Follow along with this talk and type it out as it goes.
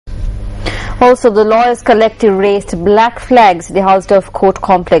Also, the lawyers collectively raised black flags at the Halsdorf Court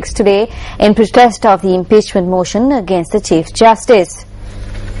complex today in protest of the impeachment motion against the Chief Justice.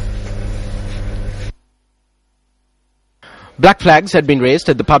 Black flags had been raised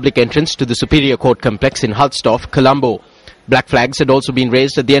at the public entrance to the Superior Court complex in Halsdorf, Colombo. Black flags had also been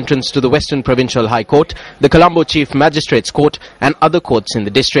raised at the entrance to the Western Provincial High Court, the Colombo Chief Magistrates Court and other courts in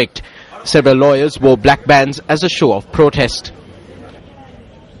the district. Several lawyers wore black bands as a show of protest.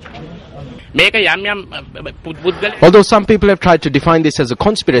 Although some people have tried to define this as a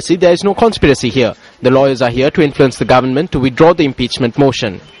conspiracy, there is no conspiracy here. The lawyers are here to influence the government to withdraw the impeachment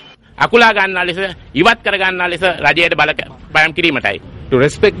motion. To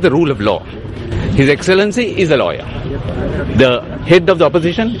respect the rule of law. His Excellency is a lawyer. The head of the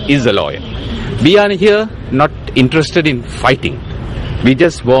opposition is a lawyer. We are here not interested in fighting. We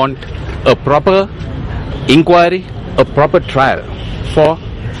just want a proper inquiry, a proper trial for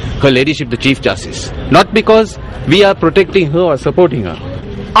Her Ladyship the Chief Justice. Not because we are protecting her or supporting her.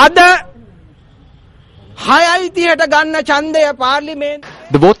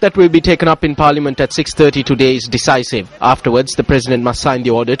 The vote that will be taken up in Parliament at 6:30 today is decisive. Afterwards, the President must sign the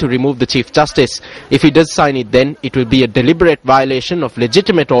order to remove the Chief Justice. If he does sign it, then it will be a deliberate violation of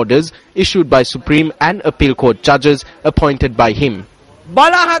legitimate orders issued by Supreme and Appeal Court judges appointed by him.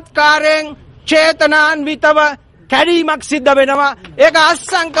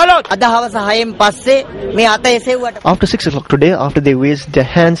 After 6 o'clock today, after they raise their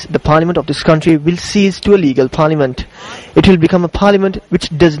hands, the parliament of this country will cease to a legal parliament. It will become a parliament which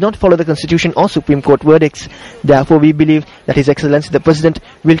does not follow the constitution or Supreme Court verdicts. Therefore, we believe that His Excellency the President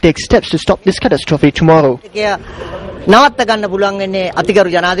will take steps to stop this catastrophe tomorrow.